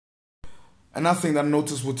Another thing that I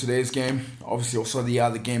noticed with today's game, obviously also the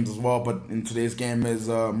other games as well, but in today's game is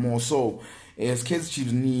more so, is Kaizer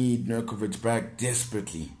Chiefs need Nurkovic back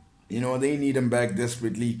desperately. They need him back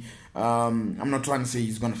desperately. I'm not trying to say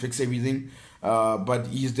he's going to fix everything, but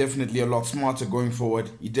he's definitely a lot smarter going forward.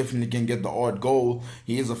 He definitely can get the odd goal.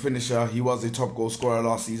 He is a finisher. He was a top goal scorer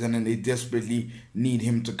last season, and they desperately need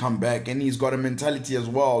him to come back. And he's got a mentality as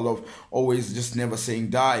well of always just never saying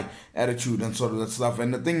die attitude and sort of that stuff.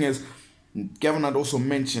 And the thing is, Gavin had also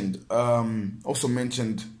mentioned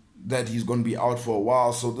that he's going to be out for a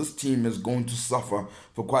while, so this team is going to suffer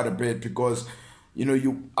for quite a bit because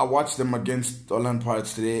I watched them against Orlando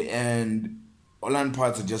Pirates today, and Orlando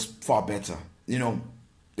Pirates are just far better.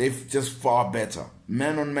 They're just far better.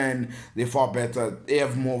 Man on man, they're far better. They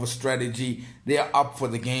have more of a strategy. They are up for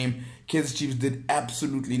the game. Kaizer Chiefs did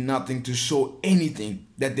absolutely nothing to show anything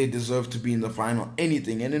that they deserve to be in the final.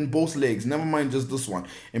 Anything. And in both legs, never mind just this one.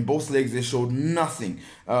 In both legs, they showed nothing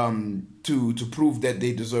to prove that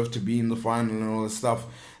they deserve to be in the final and all that stuff.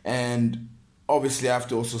 And obviously, I have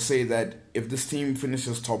to also say that if this team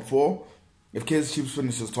finishes top 4, if Kaizer Chiefs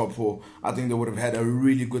finishes top 4, I think they would have had a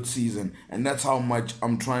really good season. And that's how much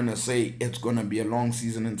I'm trying to say it's going to be a long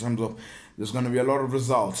season in terms of there's going to be a lot of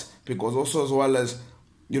results. Because also as well as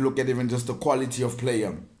you look at even just the quality of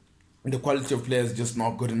player. The quality of player is just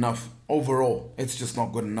not good enough. Overall, it's just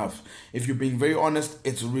not good enough. If you're being very honest,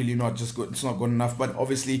 it's really not just good. It's not good enough. But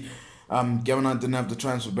obviously, Gavin didn't have the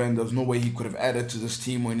transfer ban. There's no way he could have added to this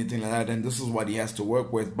team or anything like that. And this is what he has to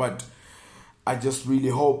work with. But I just really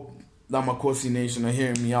hope the Amakhosi Nation are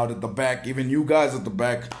hearing me out at the back. Even you guys at the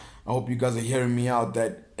back, I hope you guys are hearing me out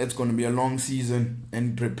that it's going to be a long season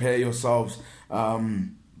and prepare yourselves.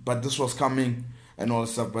 But this was coming and all that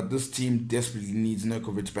stuff. But this team desperately needs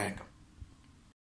Nurkovic back.